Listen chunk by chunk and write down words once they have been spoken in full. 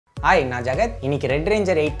Hi, நான் ஜகத். இன்னைக்கு Red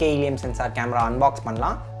Ranger 8K helium sensor camera unbox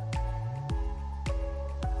பண்ணலாம்.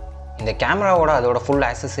 இந்த கேமராவோட அதோட full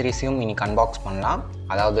accessories-யும் இன்னைக்கு unbox பண்ணலாம்.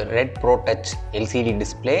 அதாவது Red Pro Touch LCD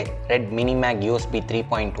display, Red Mini Mag USB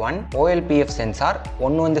 3.1, OLPF sensor,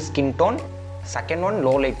 one வந்து skin tone, second one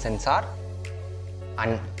low light sensor,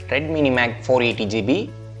 and Red Mini Mag 480GB.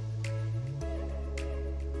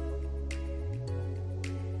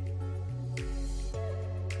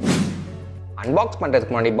 Unbox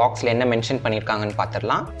பண்றதுக்கு முன்னாடி பாக்ஸ்ல என்ன மென்ஷன் பண்ணிருக்காங்கன்னு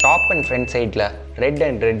பாத்துறலாம். டாப் அண்ட் ஃப்ரண்ட் சைடுல red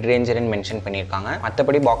and red ரேஞ்சர்னு mention பண்ணிருக்காங்க.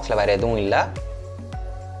 மத்தபடி பாக்ஸ்ல வேற எதுவும் இல்ல.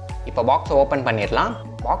 இப்போ பாக்ஸ் ஓபன் பண்ணிரலாம்.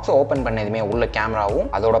 பாக்ஸ் ஓபன் பண்ணதுமே உள்ள கேமராவும்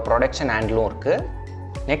அதோட ப்ரொடக்ஷன் ஹேண்டிலும் இருக்கு.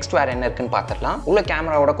 நெக்ஸ்ட் வேற என்ன இருக்குன்னு பாத்துறலாம். உள்ள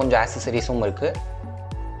கேமராவோட கொஞ்சம் ஆக்சஸரீஸும் இருக்கு.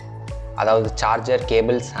 அதாவது சார்ஜர்,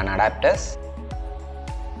 கேபிள்ஸ் அண்ட் அடாப்டர்ஸ்.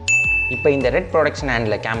 இப்போ இந்த ரெட் ப்ரொடக்ஷன்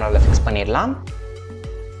ஹேண்ட்ல கேமரால ஃபிக்ஸ் பண்ணிரலாம்.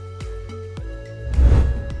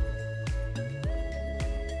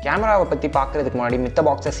 கேமராவை பற்றி பார்க்குறதுக்கு முன்னாடி மித்த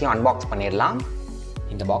பாக்ஸஸையும் அன்பாக்ஸ் பண்ணிடலாம்.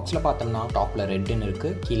 இந்த பாக்ஸில் பார்த்தோம்னா டாப்பில் ரெட்னு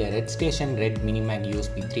இருக்குது, கீழே red station red mini make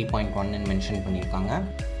USB 3.1 mention பண்ணியிருக்காங்க.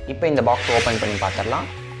 இப்போ இந்த பாக்ஸ் ஓப்பன் பண்ணி பார்த்துடலாம்.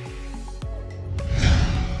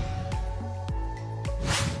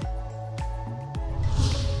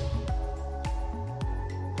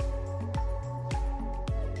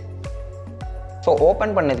 ஸோ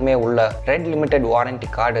ஓப்பன் பண்ணதுமே உள்ள ரெட் லிமிடெட் வாரண்டி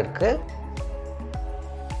கார்டு இருக்குது.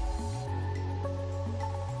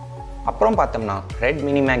 அப்புறம் பார்த்தோம்னா red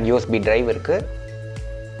mini make USB drive இருக்கு.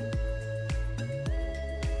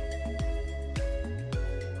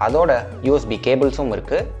 அதோட USB கேபிள்ஸும்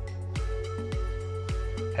இருக்கு.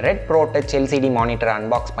 Red bro touch LCD மானிட்டரை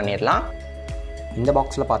unbox பண்ணிடலாம். இந்த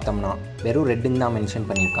பாக்ஸில் பார்த்தோம்னா வெறும் ரெட்டுன்னு தான் மென்ஷன்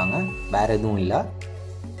பண்ணியிருக்காங்க, வேற எதுவும் இல்லை.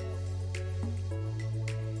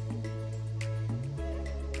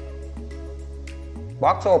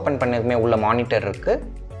 பாக்ஸை ஓப்பன் பண்ணதுமே உள்ள மானிட்டர் இருக்கு.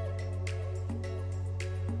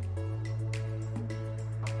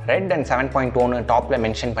 ரெட் அண்ட் 7.1 டாப்பில்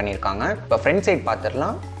மென்ஷன் பண்ணியிருக்காங்க. இப்போ ஃப்ரண்ட் சைட்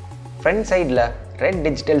பார்த்துடலாம். ஃப்ரண்ட் சைடில் ரெட்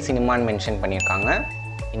டிஜிட்டல் சினிமான்னு மென்ஷன் பண்ணியிருக்காங்க.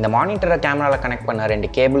 இந்த மானிட்டரை கேமராவில் கனெக்ட் பண்ண 2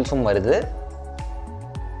 கேபிள்ஸும் வருது.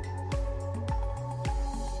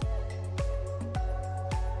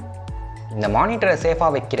 இந்த மானிட்டரை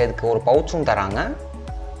சேஃபாக வைக்கிறதுக்கு ஒரு பவுச்சும் தராங்க.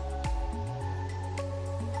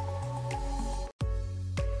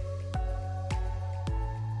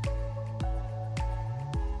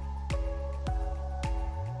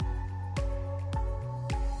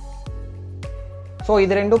 ஸோ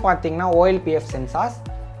இது ரெண்டும் பார்த்தீங்கன்னா OLPF சென்சார்ஸ்.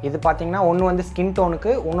 இது பார்த்தீங்கன்னா ஒன்று வந்து ஸ்கின்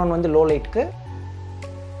டோனுக்கு, இன்னொன்று வந்து லோ லைட்டுக்கு.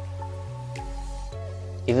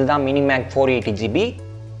 இதுதான் மினி மேக் 480GB.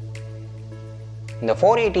 இந்த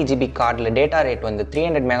 480GB கார்டில் டேட்டா ரேட் வந்து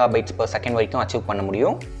 300 MB/s வரைக்கும் அச்சீவ் பண்ண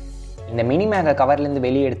முடியும். இந்த மினி மேகை கவர்லேருந்து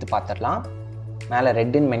வெளியே எடுத்து பார்த்துடலாம். மேலே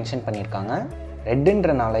ரெட்டுன்னு மென்ஷன் பண்ணியிருக்காங்க.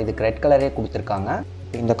 ரெட்டுன்றனால இதுக்கு ரெட் கலரே கொடுத்துருக்காங்க.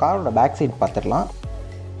 இந்த காரோட பேக் சைடு பார்த்துடலாம்.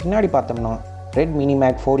 பின்னாடி பார்த்தோம்னா red mini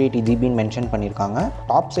make 480GB mention பண்ணியிருக்காங்க.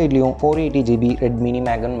 டாப் சைட்லேயும் 480GB ரெட் மினி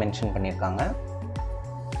மேக்னு மென்ஷன் பண்ணியிருக்காங்க.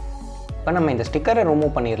 இப்போ நம்ம இந்த ஸ்டிக்கரை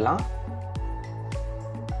ரிமூவ் பண்ணிடலாம்.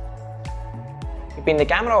 இப்போ இந்த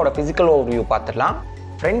கேமராவோட ஃபிசிக்கல் ஓவர்வியூ பார்த்துடலாம்.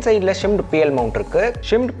 ஃப்ரண்ட் சைடில் ஷிம்டு PL மவுண்ட் இருக்குது.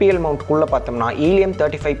 ஷிம்டு PL மவுண்ட்குள்ளே பார்த்தோம்னா ஹீலியம்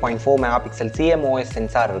 35.4 மெகாபிக்சல் CMOS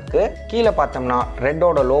சென்சார் இருக்குது. கீழே பார்த்தோம்னா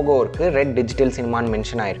ரெட்டோட லோகோ இருக்குது. ரெட் டிஜிட்டல் சினிமான்னு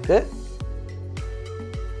மென்ஷன் ஆயிருக்கு.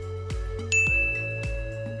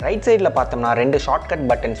 ரைட் சைடில் பார்த்தோம்னா 2 ஷார்ட்கட்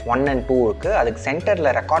பட்டன்ஸ் 1 and 2 இருக்குது. அதுக்கு சென்டரில்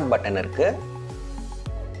ரெக்கார்ட் பட்டன் இருக்குது.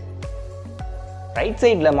 ரைட்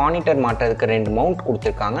சைடில் மானிட்டர் மாட்டுறதுக்கு 2 மவுண்ட்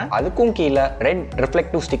கொடுத்துருக்காங்க. அதுக்கும் கீழே ரெட்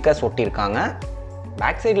ரிஃப்ளெக்டிவ் ஸ்டிக்கர்ஸ் ஒட்டியிருக்காங்க.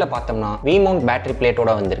 பேக் சைடில் பார்த்தோம்னா V மவுண்ட் பேட்டரி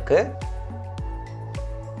பிளேட்டோட வந்திருக்கு.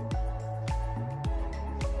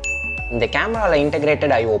 இந்த கேமராவில்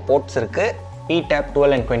இன்டெகிரேட்டட் IO போர்ட்ஸ் இருக்குது. P-Tap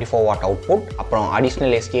 12 and 24 watt output, அப்புறம்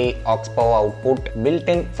additional SDI aux power output,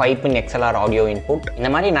 built-in 5-pin XLR audio input.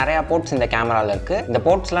 இந்த மாதிரி நிறைய போர்ட்ஸ் இந்த கேமரால இருக்கு. இந்த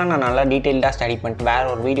போர்ட்ஸ்லாம் நான் நல்லா டீடைல்டாக ஸ்டடி பண்ணிட்டு வேற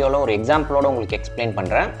ஒரு வீடியோவில் ஒரு எக்ஸாம்பிளோட உங்களுக்கு எக்ஸ்பிளைன்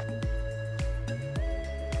பண்ணுறேன்.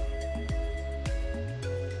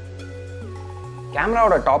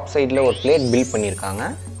 கேமராவோட டாப் சைடில் ஒரு பிளேட் பில்ட் பண்ணியிருக்காங்க.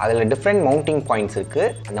 அதில் டிஃப்ரெண்ட் மவுண்டிங் பாயிண்ட்ஸ்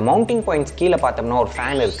இருக்குது. அந்த மவுண்டிங் பாயிண்ட்ஸ் கீழே பார்த்தோம்னா ஒரு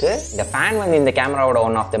ஃபேன் இருக்குது. இந்த ஃபேன் வந்து இந்த கேமராவோட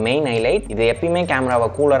one of the main highlight. இது எப்பயுமே கேமராவை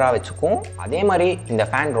கூலராக வச்சுக்கும். அதே மாதிரி இந்த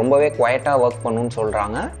ஃபேன் ரொம்பவே குவைட்டாக ஒர்க் பண்ணுன்னு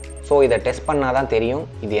சொல்கிறாங்க. ஸோ இதை டெஸ்ட் பண்ணால் தான் தெரியும்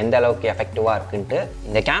இது எந்த அளவுக்கு எஃபெக்டிவாக இருக்குன்ட்டு.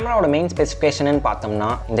 இந்த கேமராவோட மெயின் ஸ்பெசிஃபிகேஷன்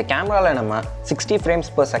பார்த்தோம்னா இந்த கேமராவில் நம்ம 60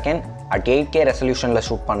 frames/s at 8K ரெசல்யூஷனில்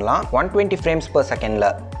ஷூட் பண்ணலாம். 120 frames/s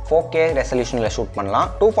 4K ரெசல்யூஷனில் ஷூட் பண்ணலாம்.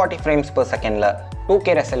 240 frames/s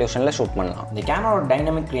 2K ரெசல்யூஷனில் ஷூட் பண்ணலாம். இந்த கேமராவோட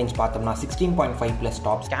டைனமிக் ரேஞ்ச் பார்த்தோம்னா 16.5+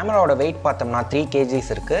 டாப்ஸ். கேமராவோட வெயிட் பார்த்தோம்னா 3 kgs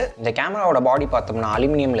இருக்குது. இந்த கேமராவோட பாடி பார்த்தோம்னா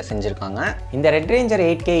அலுமினியமில் செஞ்சுருக்காங்க. இந்த Red Ranger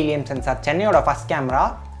 8K helium sensor சென்னையோட ஃபர்ஸ்ட் கேமரா.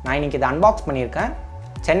 நான் இன்னைக்கு இதை அன்பாக்ஸ் பண்ணியிருக்கேன்.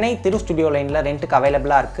 சென்னை திரு ஸ்டுடியோ லைனில் ரெண்ட்டுக்கு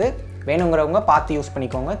அவைலபிளாக இருக்குது. வேணுங்கிறவங்க பார்த்து யூஸ்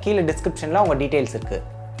பண்ணிக்கோங்க. கீழே டிஸ்கிரிப்ஷனில் உங்கள் டீட்டெயில்ஸ் இருக்குது.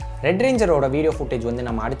 ரெட் ரேஞ்சரோட வீடியோ ஃபுட்டேஜ் வந்து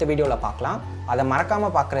நம்ம அடுத்த வீடியோவில் பார்க்கலாம். அதை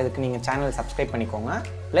மறக்காமல் பார்க்குறதுக்கு நீங்கள் சேனல் சப்ஸ்கிரைப் பண்ணிக்கோங்க.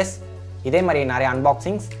 ப்ளஸ் இதே மாதிரி நிறைய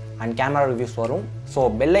அன்பாக்சிங்ஸ் அண்ட் கேமரா ரிவ்யூஸ் வரும். ஸோ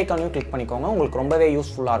பெல் ஐக்கானையும் கிளிக் பண்ணிக்கோங்க. உங்களுக்கு ரொம்பவே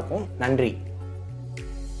யூஸ்ஃபுல்லாக இருக்கும். நன்றி.